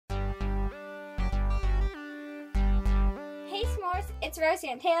gamers, it's Rosie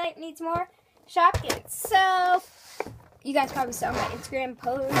and Taylor needs more Shopkins. So, you guys probably saw my Instagram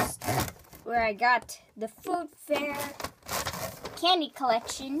post where I got the Food Fair candy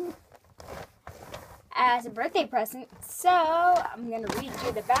collection as a birthday present. So, I'm going to read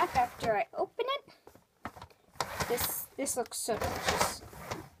you the back after I open it. This looks so delicious.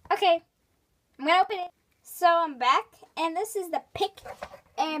 Okay, I'm going to open it. So, I'm back, and this is the Pick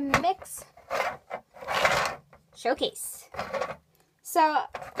and Mix showcase. So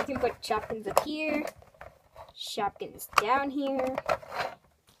you can put Shopkins up here, Shopkins down here,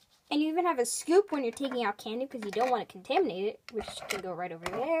 and you even have a scoop when you're taking out candy because you don't want to contaminate it, which can go right over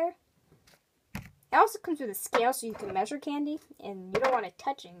there. It also comes with a scale so you can measure candy, and you don't want it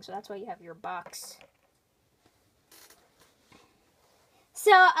touching, so that's why you have your box.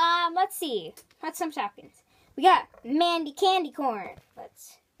 So let's see, what's some Shopkins? We got Mandy Candy Corn.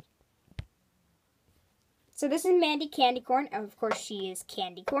 So this is Mandy Candy Corn. Of course, she is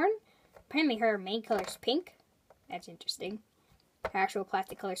candy corn. Apparently, her main color is pink. That's interesting. Her actual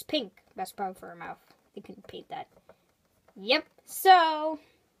plastic color is pink. That's probably for her mouth. They couldn't paint that. Yep. So,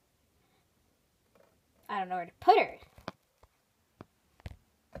 I don't know where to put her.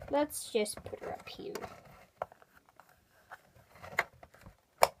 Let's just put her up here.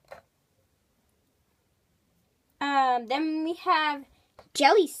 Then we have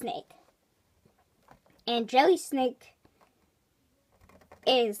Jelly Snake. And Jelly Snake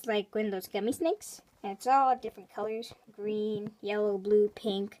is like one of those gummy snakes. And it's all different colors. Green, yellow, blue,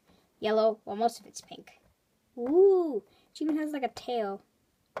 pink, yellow. Well, most of it's pink. Ooh, she even has like a tail.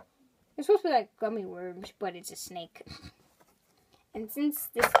 It's supposed to be like gummy worms, but it's a snake. And since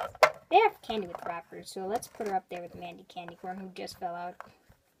they have candy with wrappers, so let's put her up there with Mandy Candy Corn, who just fell out.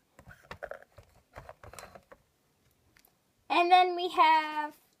 And then we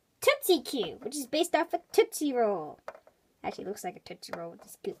have Tootsie Cube, which is based off a Tootsie Roll. Actually, it looks like a Tootsie Roll with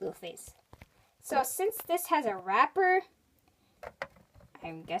this cute little face. So, since this has a wrapper,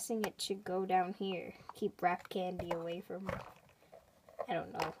 I'm guessing it should go down here. Keep wrapped candy away from, I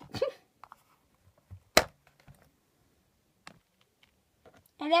don't know.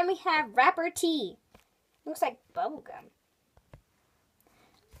 And then we have Wrapper Tea. Looks like bubble gum.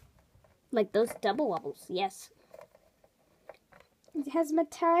 Like those double wobbles, yes. It has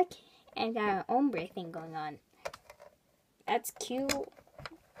metallic and got an ombre thing going on. That's cute.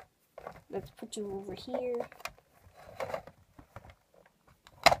 Let's put you over here.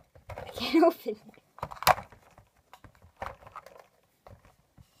 I can't open it.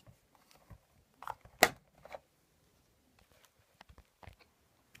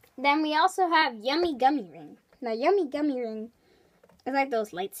 Then we also have Yummy Gummy Ring. Now, Yummy Gummy Ring is like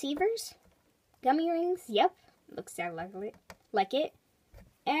those lightsabers. Gummy rings, yep. Looks exactly like it.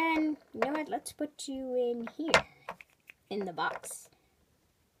 And you know what? Let's put you in here in the box.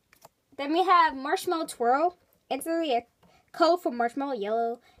 Then we have Marshmallow Twirl. It's really a colorful marshmallow,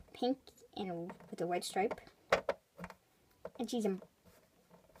 yellow, pink, and with a white stripe. And she's in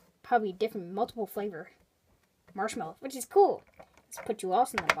probably different, multiple flavor marshmallow, which is cool. Let's put you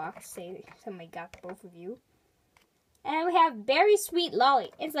also in the box. Say somebody got both of you. And we have Berry Sweet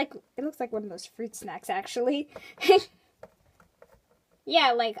Lolly. It looks like one of those fruit snacks, actually.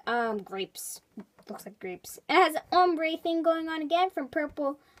 Yeah, like, grapes. Looks like grapes. It has an ombre thing going on again, from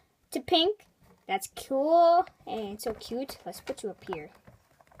purple to pink. That's cool. And it's so cute. Let's put you up here.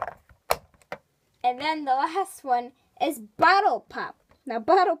 And then the last one is Bottle Pop. Now,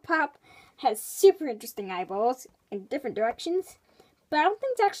 Bottle Pop has super interesting eyeballs in different directions. But I don't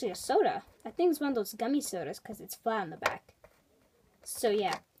think it's actually a soda. I think it's one of those gummy sodas because it's flat on the back. So,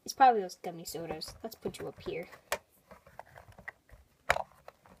 yeah, it's probably those gummy sodas. Let's put you up here.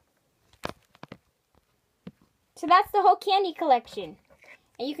 So that's the whole candy collection.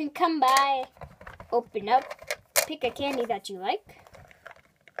 And you can come by, open up, pick a candy that you like,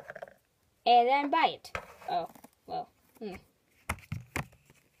 and then buy it. Oh, well. Then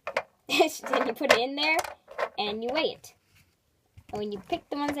you put it in there, and you weigh it. And when you pick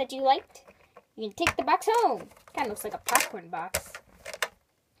the ones that you liked, you can take the box home. Kind of looks like a popcorn box.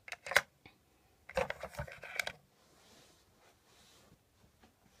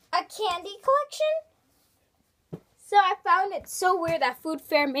 A candy collection? So I found it so weird that Food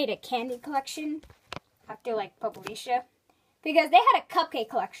Fair made a candy collection after like Publisha, because they had a cupcake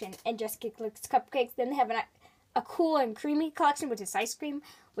collection and Just Cakes cupcakes. Then they have a cool and creamy collection, which is ice cream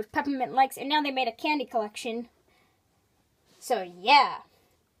with peppermint likes, and now they made a candy collection. So yeah.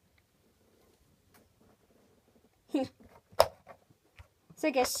 So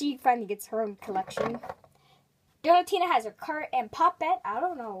I guess she finally gets her own collection. Donatina has her cart, and Popette, I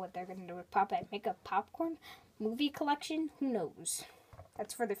don't know what they're going to do with Popette. Make a popcorn movie collection? Who knows?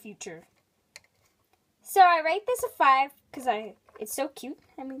 That's for the future. So I rate this a 5 because it's so cute.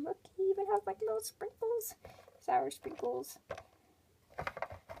 I mean, look, he even has like little sprinkles, sour sprinkles.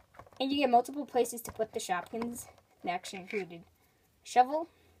 And you get multiple places to put the Shopkins. They actually included a shovel.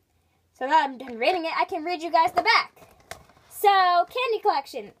 So now I'm done rating it, I can read you guys the back. So, candy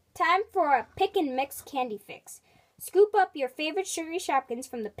collection. Time for a pick and mix candy fix. Scoop up your favorite sugary Shopkins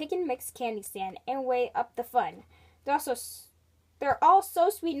from the pick and mix candy stand and weigh up the fun. They're all so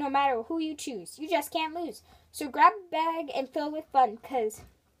sweet no matter who you choose. You just can't lose. So grab a bag and fill with fun because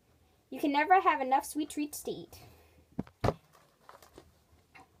you can never have enough sweet treats to eat.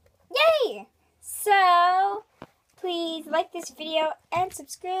 Yay! So, please like this video and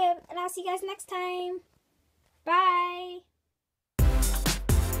subscribe, and I'll see you guys next time. Bye!